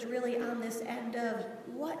research is really on this end of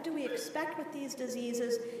what do we expect with these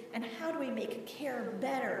diseases and how do we make care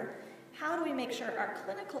better? How do we make sure our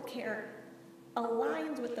clinical care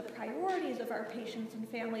aligns with the priorities of our patients and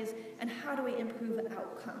families, and how do we improve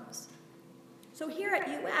outcomes? So here at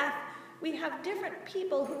UF, we have different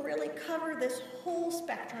people who really cover this whole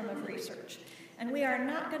spectrum of research. And we are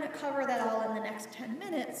not going to cover that all in the next 10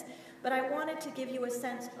 minutes, but I wanted to give you a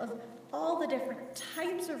sense of all the different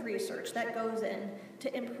types of research that goes in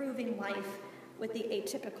to improving life with the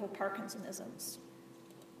atypical Parkinsonisms.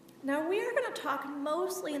 Now, we are going to talk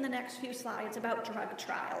mostly in the next few slides about drug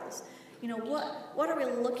trials. You know, what are we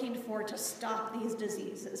looking for to stop these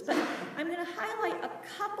diseases? But I'm going to highlight a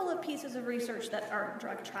couple of pieces of research that aren't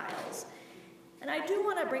drug trials. And I do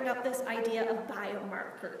want to bring up this idea of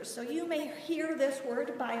biomarkers. So you may hear this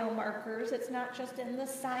word biomarkers. It's not just in the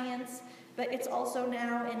science, but it's also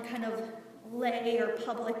now in kind of lay or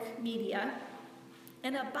public media.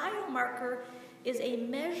 And a biomarker is a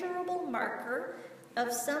measurable marker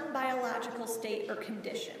of some biological state or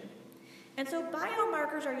condition. And so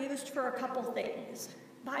biomarkers are used for a couple things.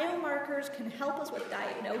 Biomarkers can help us with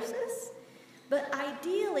diagnosis, but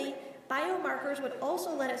ideally, biomarkers would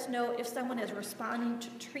also let us know if someone is responding to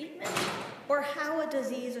treatment or how a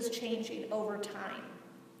disease is changing over time.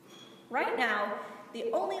 Right now, the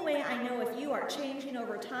only way I know if you are changing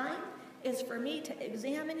over time is for me to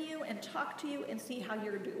examine you and talk to you and see how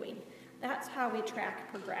you're doing. That's how we track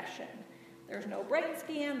progression. There's no brain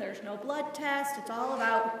scan, there's no blood test, it's all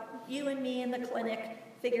about you and me in the clinic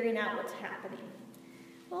figuring out what's happening.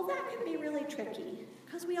 Well, that can be really tricky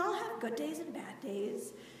because we all have good days and bad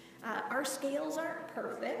days. Our scales aren't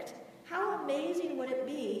perfect. How amazing would it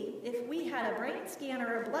be if we had a brain scan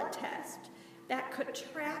or a blood test that could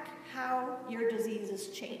track how your disease is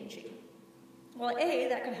changing? Well, A,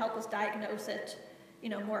 that could help us diagnose it,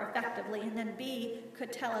 more effectively, and then B,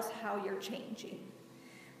 could tell us how you're changing.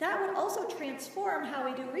 That would also transform how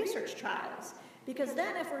we do research trials, because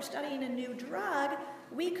then if we're studying a new drug,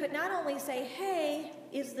 we could not only say, hey,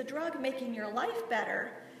 is the drug making your life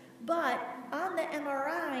better, but on the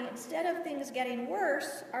MRI, instead of things getting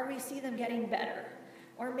worse, we see them getting better.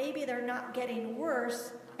 Or maybe they're not getting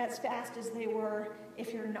worse as fast as they were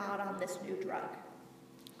if you're not on this new drug.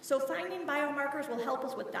 So finding biomarkers will help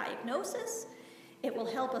us with diagnosis. It will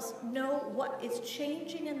help us know what is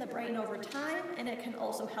changing in the brain over time, and it can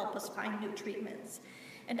also help us find new treatments.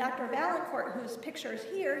 And Dr. Valancourt, whose picture is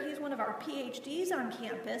here, he's one of our PhDs on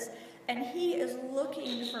campus, and he is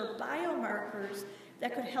looking for biomarkers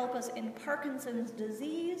that could help us in Parkinson's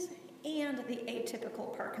disease and the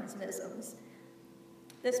atypical Parkinsonisms.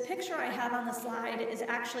 This picture I have on the slide is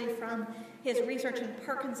actually from his research in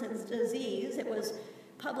Parkinson's disease. It was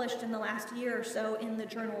published in the last year or so in the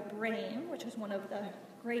journal Brain, which is one of the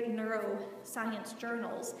great neuroscience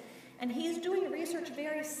journals. And he's doing research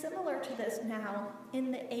very similar to this now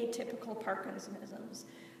in the atypical Parkinsonisms.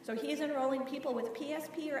 So he's enrolling people with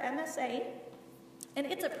PSP or MSA, and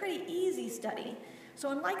it's a pretty easy study. So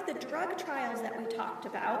unlike the drug trials that we talked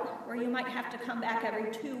about, where you might have to come back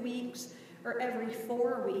every 2 weeks or every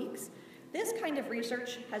 4 weeks, this kind of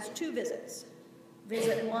research has 2 visits.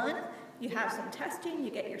 Visit 1, you have some testing, you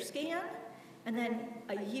get your scan, and then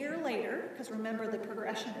a year later, because remember the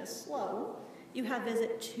progression is slow, you have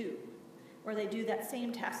visit 2, where they do that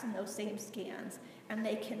same test and those same scans, and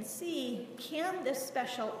they can see, can this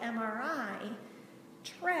special MRI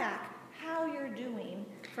track how you're doing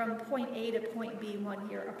from point A to point B 1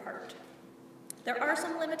 year apart. There are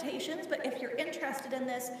some limitations, but if you're interested in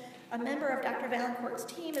this, a member of Dr. Valancourt's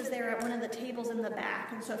team is there at one of the tables in the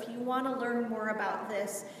back, and so if you want to learn more about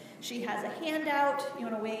this, she has a handout. You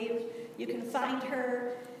want to wave, you can find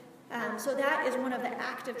her. So that is one of the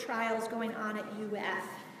active trials going on at UF,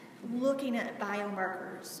 looking at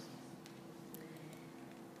biomarkers.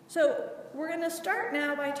 So we're going to start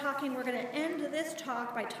now by we're going to end this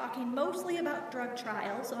talk by talking mostly about drug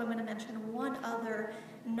trials. So I'm going to mention one other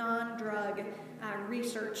non-drug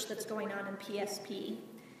research that's going on in PSP.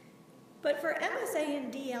 But for MSA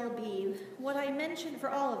and DLB, what I mentioned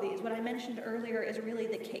for all of these, what I mentioned earlier is really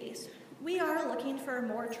the case. We are looking for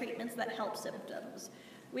more treatments that help symptoms.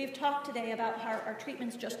 We've talked today about how our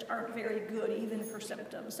treatments just aren't very good even for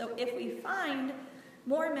symptoms. So if we find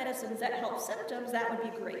more medicines that help symptoms, that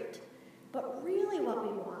would be great. But really what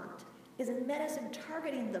we want is a medicine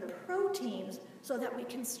targeting the proteins so that we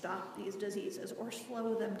can stop these diseases or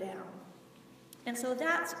slow them down. And so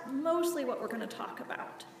that's mostly what we're going to talk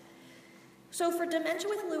about. So for dementia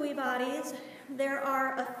with Lewy bodies, there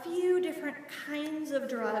are a few different kinds of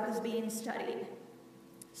drugs being studied.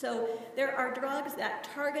 So there are drugs that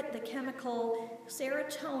target the chemical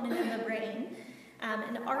serotonin in the brain.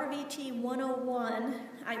 And RVT-101,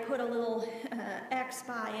 I put a little X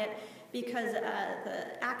by it because the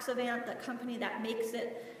Axovant, the company that makes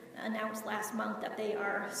it, announced last month that they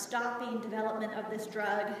are stopping development of this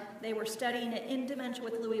drug. They were studying it in dementia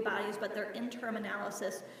with Lewy bodies, but their interim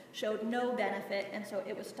analysis showed no benefit, and so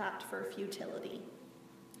it was stopped for futility.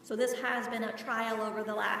 So this has been a trial over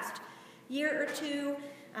the last year or two,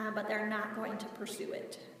 but they're not going to pursue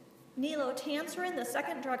it. Nilotanserin, the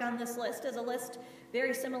second drug on this list, is a list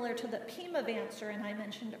very similar to the pimavanserin I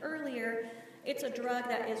mentioned earlier. It's a drug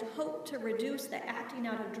that is hoped to reduce the acting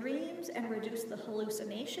out of dreams and reduce the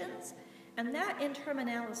hallucinations. And that interim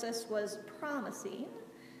analysis was promising,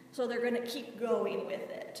 so they're going to keep going with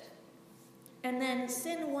it. And then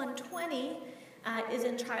SYN-120 is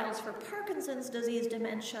in trials for Parkinson's disease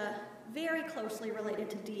dementia, very closely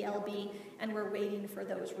related to DLB, and we're waiting for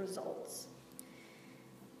those results.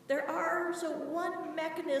 So one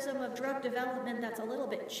mechanism of drug development that's a little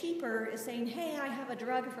bit cheaper is saying, hey, I have a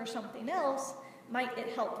drug for something else, might it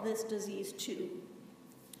help this disease too?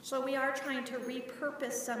 So we are trying to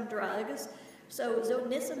repurpose some drugs. So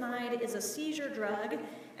zonisamide is a seizure drug,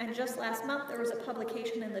 and just last month there was a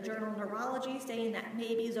publication in the journal Neurology saying that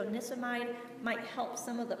maybe zonisamide might help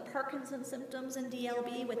some of the Parkinson symptoms in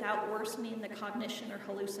DLB without worsening the cognition or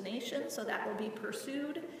hallucination, so that will be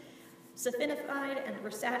pursued. Sulfonamide and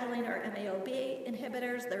rasadolene are MAO-B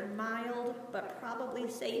inhibitors. They're mild, but probably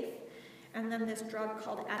safe. And then this drug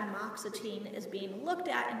called atomoxetine is being looked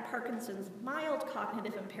at in Parkinson's mild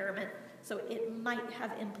cognitive impairment, so it might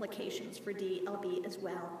have implications for DLB as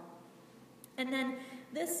well. And then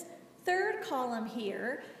this third column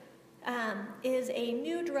here is a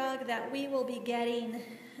new drug that we will be getting.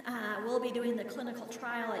 We'll be doing the clinical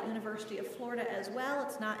trial at University of Florida as well.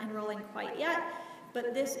 It's not enrolling quite yet.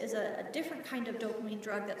 But this is a different kind of dopamine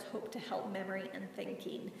drug that's hoped to help memory and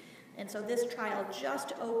thinking. And so this trial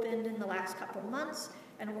just opened in the last couple months,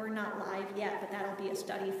 and we're not live yet, but that'll be a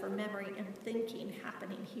study for memory and thinking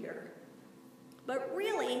happening here. But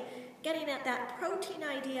really, getting at that protein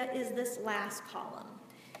idea is this last column.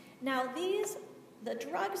 Now the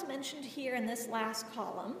drugs mentioned here in this last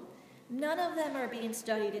column, none of them are being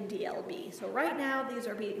studied in DLB. So right now, these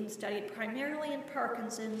are being studied primarily in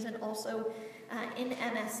Parkinson's and also in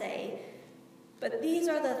MSA. But these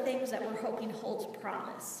are the things that we're hoping holds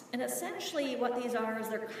promise. And essentially what these are is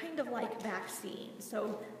they're kind of like vaccines.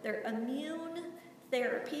 So they're immune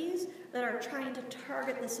therapies that are trying to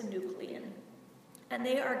target the synuclein. And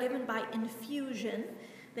they are given by infusion.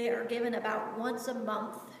 They are given about once a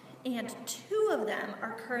month. And 2 of them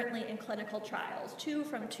are currently in clinical trials, 2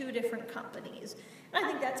 from 2 different companies. And I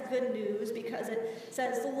think that's good news because it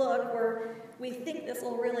says, look, we think this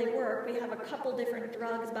will really work. We have a couple different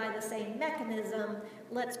drugs by the same mechanism.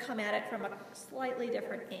 Let's come at it from a slightly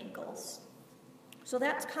different angles. So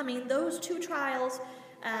that's coming. Those 2 trials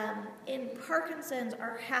in Parkinson's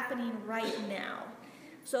are happening right now.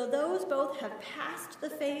 So those both have passed the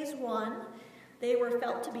phase 1. They were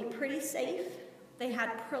felt to be pretty safe. They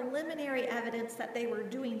had preliminary evidence that they were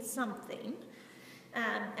doing something,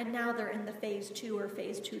 and now they're in the phase 2 or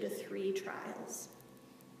phase 2 to 3 trials.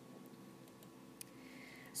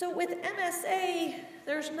 So with MSA,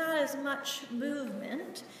 there's not as much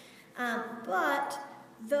movement, but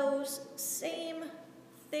those same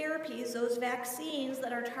therapies, those vaccines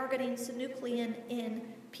that are targeting synuclein in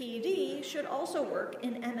PD should also work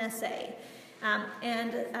in MSA.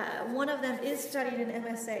 One of them is studied in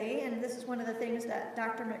MSA, and this is one of the things that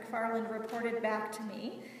Dr. McFarland reported back to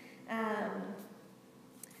me.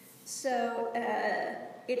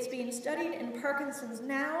 It's being studied in Parkinson's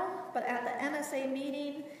now, but at the MSA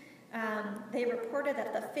meeting, they reported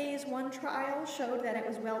that the phase 1 trial showed that it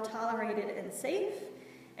was well tolerated and safe,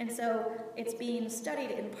 and so it's being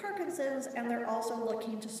studied in Parkinson's, and they're also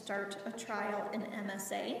looking to start a trial in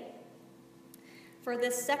MSA. For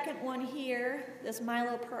this second one here, this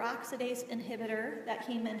myeloperoxidase inhibitor that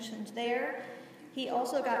he mentioned there, he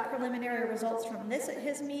also got preliminary results from this at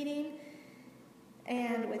his meeting.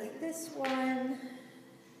 And with this one,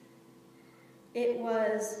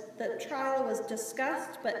 the trial was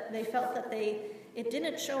discussed, but they felt that it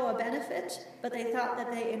didn't show a benefit, but they thought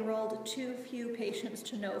that they enrolled too few patients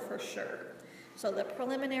to know for sure. So the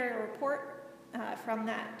preliminary report from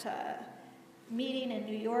that meeting in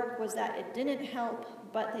New York was that it didn't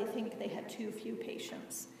help, but they think they had too few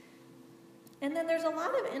patients. And then there's a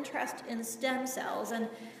lot of interest in stem cells, and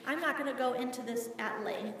I'm not going to go into this at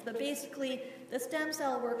length, but basically the stem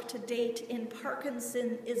cell work to date in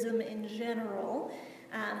Parkinsonism in general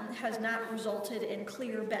has not resulted in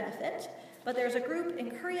clear benefit. But there's a group in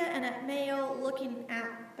Korea and at Mayo looking at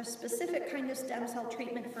a specific kind of stem cell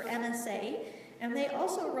treatment for MSA, and they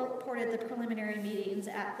also reported the preliminary meetings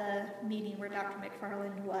at the meeting where Dr.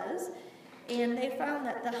 McFarland was, and they found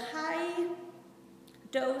that the high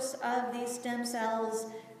dose of these stem cells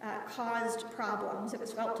caused problems. It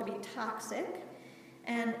was felt to be toxic,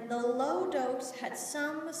 and the low dose had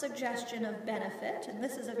some suggestion of benefit, and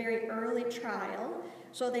this is a very early trial,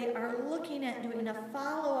 so they are looking at doing a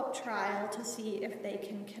follow-up trial to see if they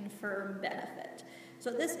can confirm benefit. So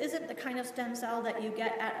this isn't the kind of stem cell that you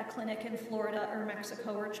get at a clinic in Florida or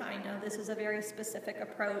Mexico or China. This is a very specific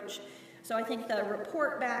approach. So I think the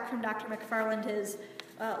report back from Dr. McFarland is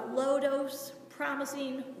low dose,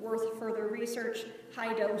 promising, worth further research.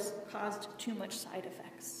 High dose caused too much side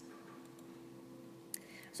effects.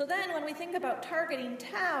 So then when we think about targeting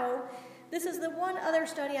tau, this is the one other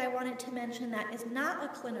study I wanted to mention that is not a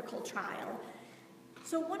clinical trial.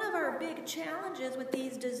 So one of our big challenges with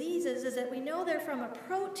these diseases is that we know they're from a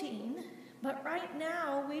protein, but right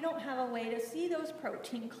now we don't have a way to see those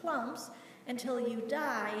protein clumps until you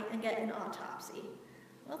die and get an autopsy.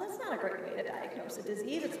 Well, that's not a great way to diagnose a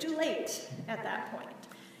disease. It's too late at that point.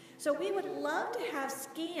 So we would love to have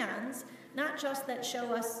scans, not just that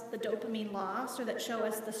show us the dopamine loss or that show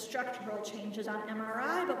us the structural changes on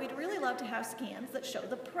MRI, but we'd really love to have scans that show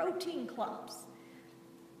the protein clumps.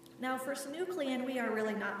 Now for synuclein, we are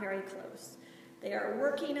really not very close. They are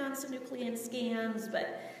working on synuclein scans,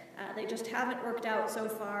 but they just haven't worked out so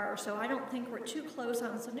far, so I don't think we're too close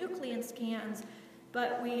on synuclein scans,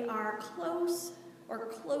 but we are close or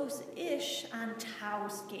close-ish on tau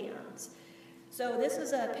scans. So this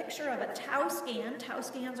is a picture of a tau scan. Tau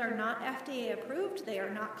scans are not FDA approved, they are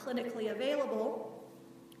not clinically available,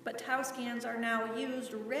 but tau scans are now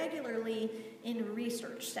used regularly in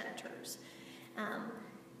research centers.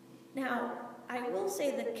 Now, I will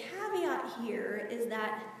say the caveat here is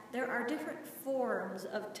that there are different forms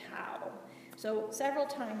of tau. So several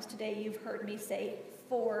times today you've heard me say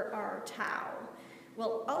 4R tau.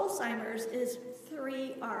 Well, Alzheimer's is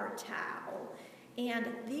 3R tau. And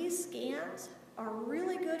these scans are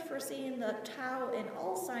really good for seeing the tau in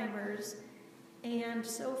Alzheimer's, and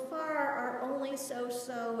so far are only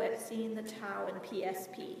so-so at seeing the tau in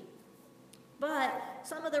PSP. But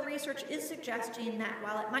some of the research is suggesting that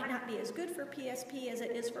while it might not be as good for PSP as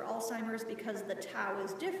it is for Alzheimer's because the tau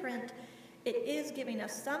is different, it is giving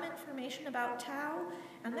us some information about tau,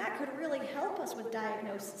 and that could really help us with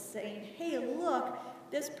diagnosis, saying, hey, look,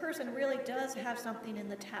 this person really does have something in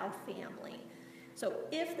the tau family. So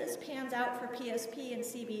if this pans out for PSP and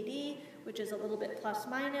CBD, which is a little bit plus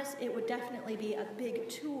minus, it would definitely be a big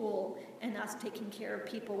tool in us taking care of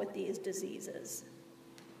people with these diseases.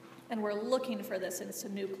 And we're looking for this in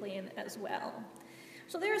synuclein as well.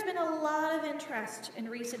 So there's been a lot of interest in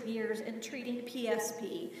recent years in treating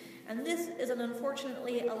PSP, and this is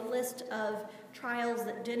unfortunately a list of trials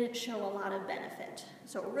that didn't show a lot of benefit.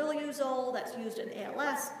 So riluzole, that's used in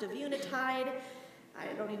ALS, davunitide, I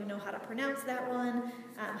don't even know how to pronounce that one,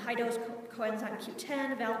 high-dose coenzyme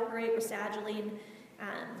Q10, valproate, rasagiline,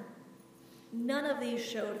 none of these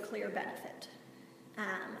showed clear benefit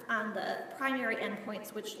on the primary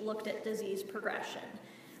endpoints, which looked at disease progression.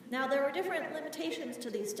 Now, there were different limitations to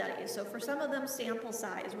these studies. So for some of them, sample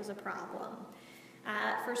size was a problem.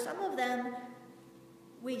 For some of them,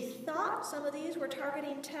 we thought some of these were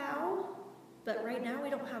targeting tau, but right now we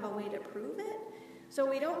don't have a way to prove it. So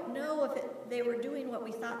we don't know if they were doing what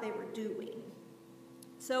we thought they were doing.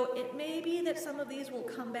 So it may be that some of these will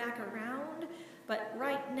come back around, but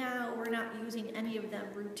right now we're not using any of them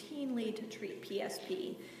routinely to treat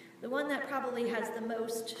PSP. The one that probably has the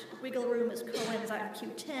most wiggle room is coenzyme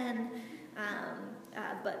Q10,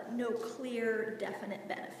 but no clear, definite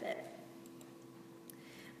benefit.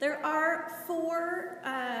 There are 4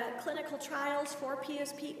 clinical trials for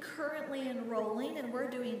PSP currently enrolling, and we're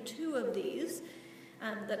doing 2 of these.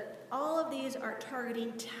 All of these are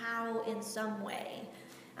targeting tau in some way.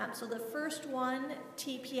 So the first one,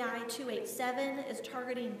 TPI 287, is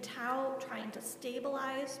targeting tau, trying to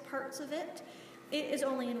stabilize parts of it. It is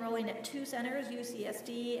only enrolling at 2 centers,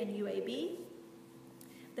 UCSD and UAB.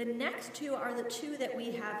 The next 2 are the 2 that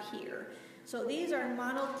we have here. So these are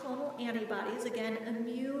monoclonal antibodies, again,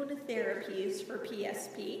 immune therapies for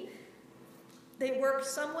PSP. They work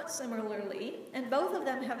somewhat similarly, and both of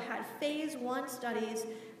them have had phase 1 studies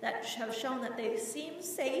that have shown that they seem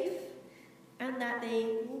safe and that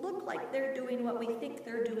they look like they're doing what we think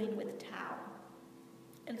they're doing with tau.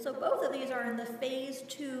 And so both of these are in the phase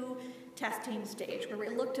 2 testing stage, where we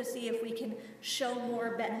look to see if we can show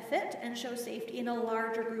more benefit and show safety in a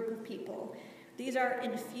larger group of people. These are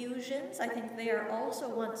infusions. I think they are also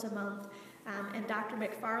once a month. And Dr.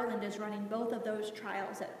 McFarland is running both of those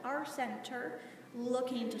trials at our center,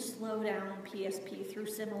 looking to slow down PSP through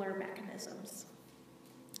similar mechanisms.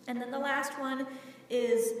 And then the last one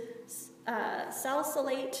is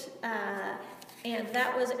salsalate, and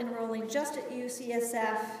that was enrolling just at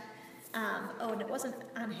UCSF. And it wasn't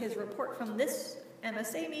on his report from this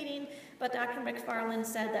MSA meeting, but Dr. McFarland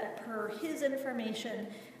said that per his information,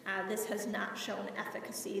 this has not shown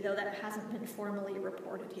efficacy, though that hasn't been formally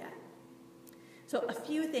reported yet. So a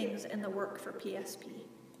few things in the work for PSP.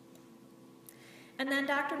 And then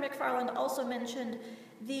Dr. McFarland also mentioned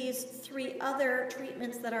these 3 other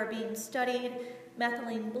treatments that are being studied.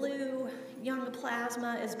 Methylene blue, young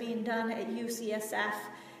plasma is being done at UCSF,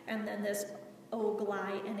 and then this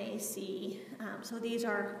OGLI NAC. So these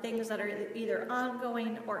are things that are either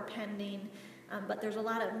ongoing or pending, but there's a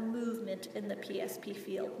lot of movement in the PSP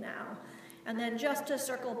field now. And then just to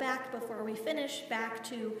circle back before we finish, back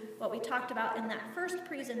to what we talked about in that first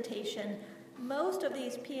presentation, most of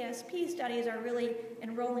these PSP studies are really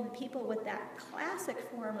enrolling people with that classic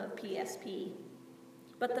form of PSP,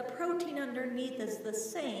 but the protein underneath is the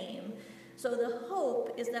same. So the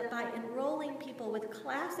hope is that by enrolling people with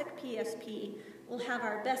classic PSP, we'll have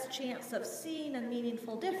our best chance of seeing a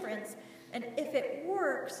meaningful difference, and if it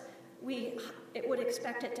works, it would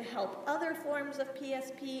expect it to help other forms of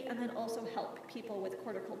PSP and then also help people with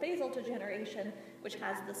cortical basal degeneration, which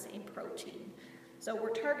has the same protein. So we're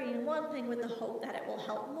targeting one thing with the hope that it will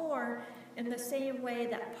help more, in the same way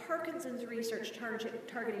that Parkinson's research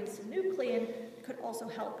targeting synuclein could also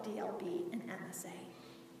help DLB and MSA.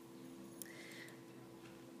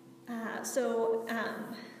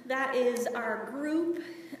 That is our group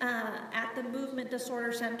at the Movement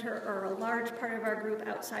Disorder Center, or a large part of our group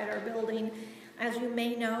outside our building. As you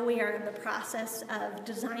may know, we are in the process of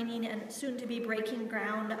designing and soon to be breaking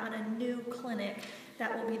ground on a new clinic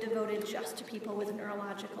that will be devoted just to people with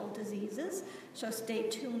neurological diseases. So stay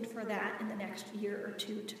tuned for that in the next year or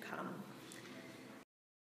 2 to come.